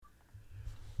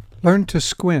Learn to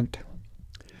squint.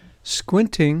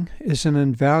 Squinting is an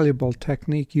invaluable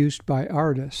technique used by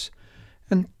artists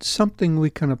and something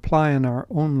we can apply in our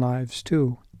own lives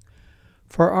too.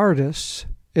 For artists,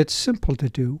 it's simple to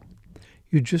do.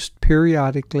 You just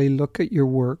periodically look at your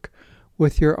work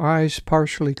with your eyes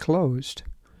partially closed.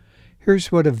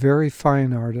 Here's what a very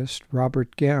fine artist,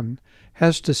 Robert Genn,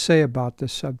 has to say about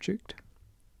this subject.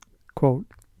 Quote,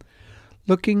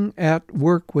 "Looking at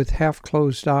work with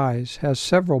half-closed eyes has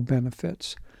several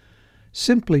benefits.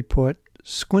 Simply put,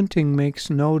 squinting makes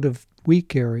note of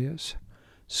weak areas.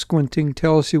 Squinting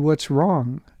tells you what's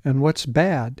wrong and what's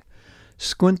bad.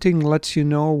 Squinting lets you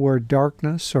know where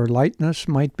darkness or lightness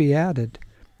might be added.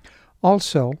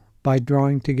 Also, by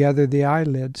drawing together the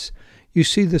eyelids, you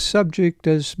see the subject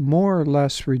as more or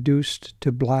less reduced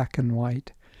to black and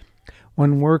white.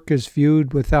 When work is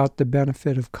viewed without the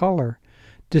benefit of color,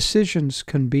 decisions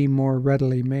can be more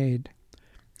readily made.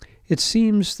 It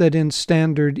seems that in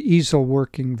standard easel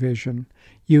working vision,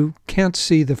 you can't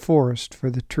see the forest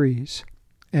for the trees."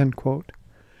 End quote.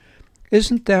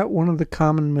 Isn't that one of the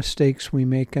common mistakes we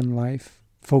make in life,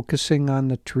 focusing on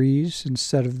the trees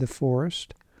instead of the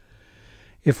forest?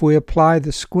 If we apply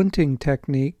the squinting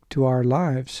technique to our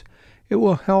lives, it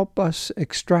will help us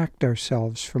extract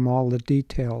ourselves from all the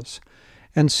details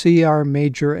and see our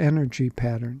major energy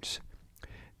patterns.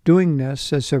 Doing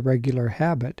this as a regular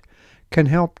habit can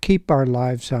help keep our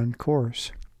lives on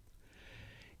course.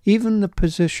 Even the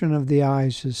position of the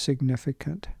eyes is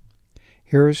significant.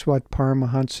 Here's what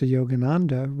Paramahansa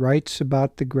Yogananda writes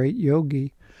about the great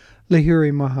yogi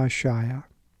Lahiri Mahashaya.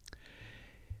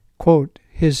 Quote,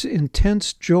 "His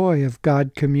intense joy of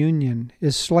God communion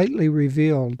is slightly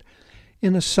revealed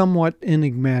in a somewhat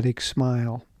enigmatic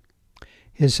smile.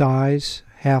 His eyes,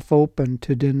 half open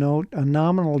to denote a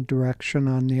nominal direction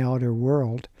on the outer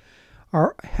world,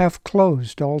 are half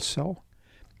closed also.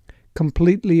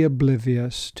 Completely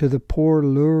oblivious to the poor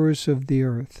lures of the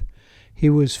earth, he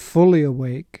was fully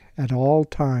awake at all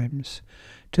times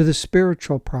to the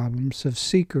spiritual problems of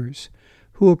seekers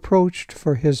who approached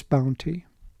for his bounty."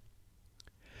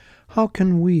 How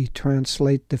can we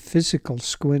translate the physical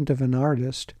squint of an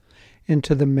artist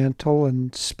into the mental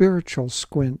and spiritual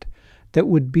squint that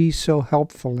would be so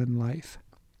helpful in life?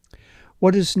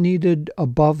 What is needed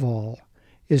above all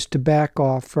is to back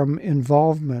off from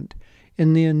involvement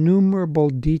in the innumerable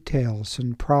details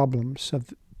and problems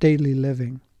of daily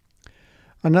living.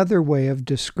 Another way of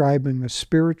describing a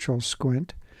spiritual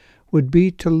squint would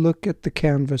be to look at the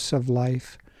canvas of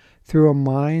life through a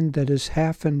mind that is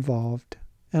half involved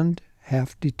and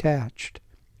half detached.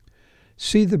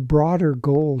 See the broader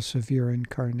goals of your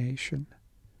incarnation.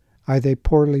 Are they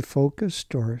poorly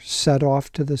focused or set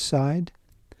off to the side?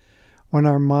 When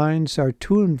our minds are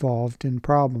too involved in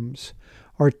problems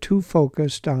or too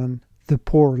focused on the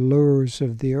poor lures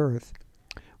of the earth,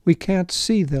 we can't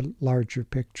see the larger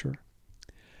picture.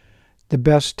 The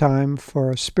best time for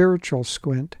a spiritual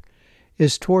squint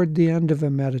is toward the end of a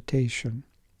meditation,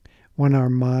 when our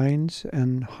minds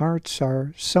and hearts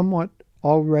are somewhat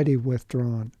already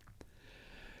withdrawn.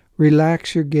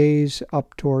 Relax your gaze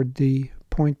up toward the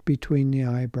point between the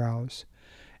eyebrows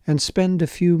and spend a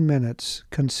few minutes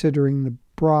considering the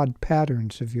broad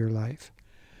patterns of your life.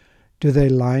 Do they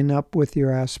line up with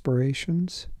your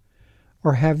aspirations?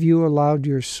 Or have you allowed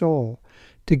your soul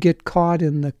to get caught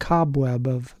in the cobweb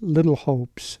of little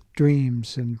hopes,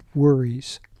 dreams, and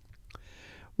worries?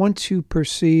 Once you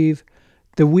perceive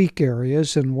the weak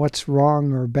areas and what's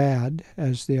wrong or bad,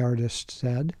 as the artist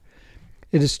said,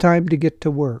 it is time to get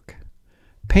to work.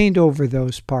 Paint over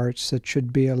those parts that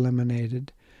should be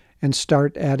eliminated and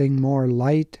start adding more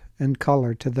light and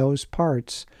color to those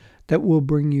parts that will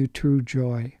bring you true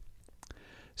joy.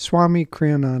 Swami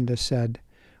Kriyananda said,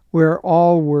 "We're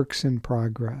all works in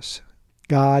progress.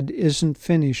 God isn't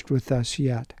finished with us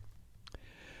yet."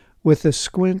 With a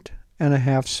squint and a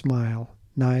half smile,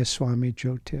 Nayaswami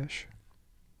Jyotish.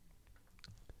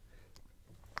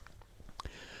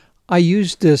 I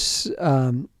used this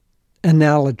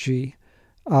analogy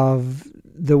of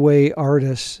the way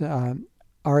artists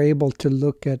are able to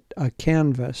look at a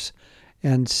canvas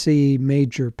and see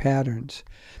major patterns.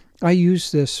 I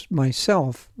use this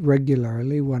myself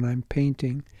regularly when I'm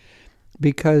painting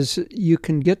because you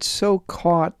can get so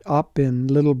caught up in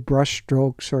little brush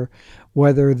strokes or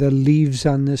whether the leaves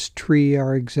on this tree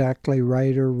are exactly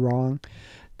right or wrong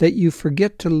that you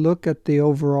forget to look at the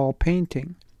overall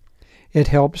painting. It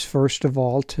helps, first of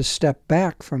all, to step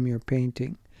back from your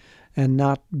painting and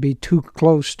not be too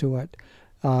close to it.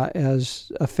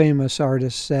 As a famous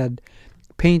artist said,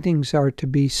 paintings are to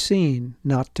be seen,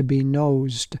 not to be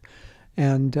nosed.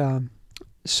 And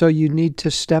so you need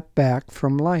to step back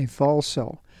from life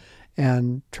also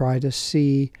and try to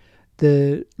see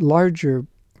the larger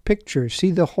picture,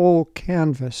 see the whole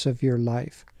canvas of your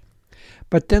life.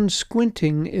 But then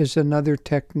squinting is another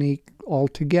technique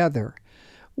altogether.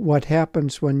 What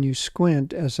happens when you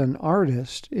squint as an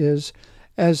artist is,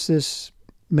 as this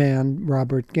man,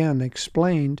 Robert Genn,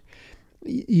 explained,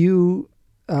 you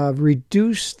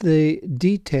reduce the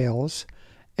details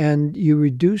and you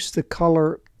reduce the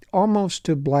color almost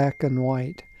to black and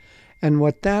white. And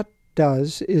what that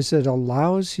does is it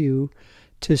allows you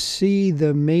to see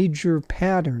the major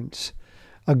patterns.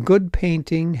 A good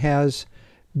painting has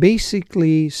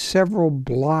basically several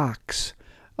blocks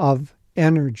of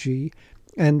energy,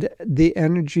 and the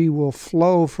energy will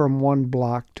flow from one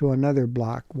block to another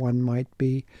block. One might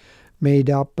be made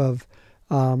up of,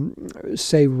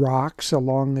 say, rocks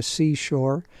along the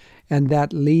seashore, and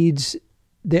that leads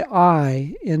the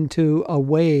eye into a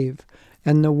wave,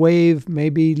 and the wave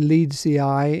maybe leads the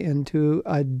eye into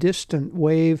a distant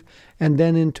wave and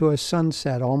then into a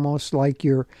sunset, almost like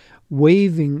you're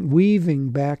weaving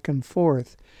back and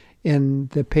forth in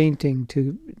the painting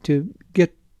to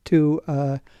get to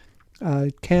a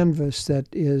canvas that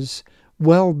is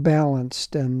well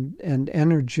balanced and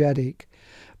energetic.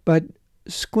 But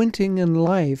squinting in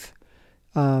life,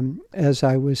 as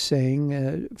I was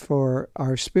saying, for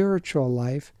our spiritual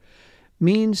life,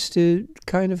 means to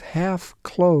kind of half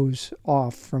close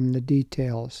off from the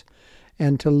details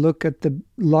and to look at the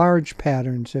large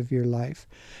patterns of your life.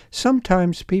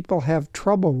 Sometimes people have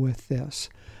trouble with this,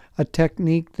 a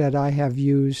technique that I have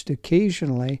used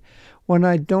occasionally when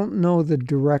I don't know the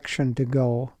direction to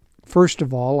go. First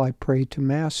of all, I pray to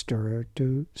Master or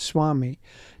to Swami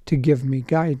to give me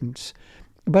guidance.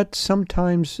 But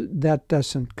sometimes that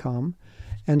doesn't come,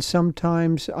 and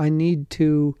sometimes I need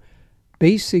to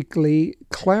basically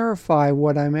clarify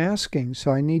what I'm asking,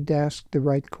 so I need to ask the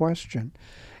right question.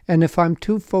 And if I'm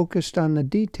too focused on the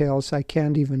details, I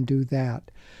can't even do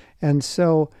that. And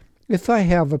so if I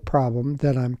have a problem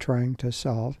that I'm trying to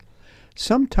solve,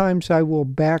 sometimes I will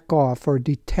back off or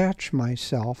detach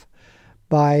myself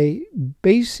by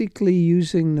basically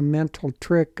using the mental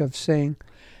trick of saying,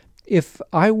 if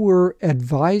I were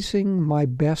advising my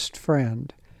best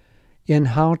friend in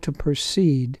how to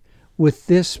proceed with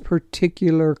this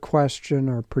particular question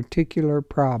or particular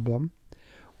problem,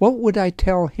 what would I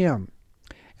tell him?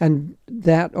 And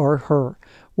that or her,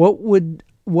 what would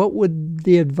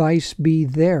the advice be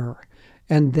there?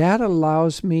 And that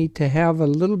allows me to have a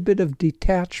little bit of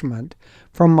detachment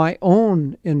from my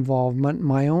own involvement,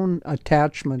 my own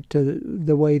attachment to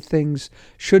the way things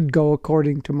should go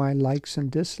according to my likes and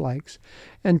dislikes,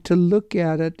 and to look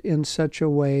at it in such a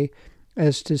way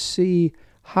as to see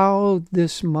how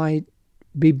this might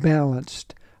be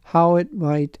balanced, how it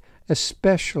might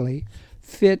especially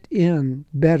fit in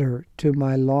better to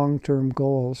my long-term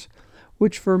goals,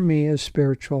 which for me is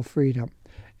spiritual freedom,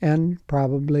 and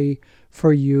probably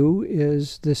for you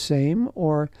is the same,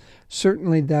 or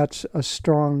certainly that's a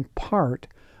strong part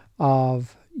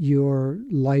of your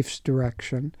life's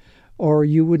direction, or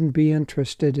you wouldn't be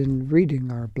interested in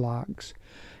reading our blogs.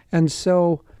 And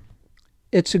so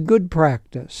it's a good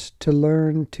practice to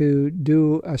learn to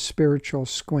do a spiritual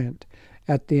squint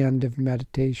at the end of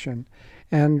meditation.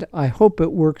 And I hope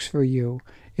it works for you.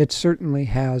 It certainly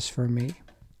has for me.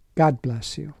 God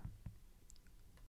bless you.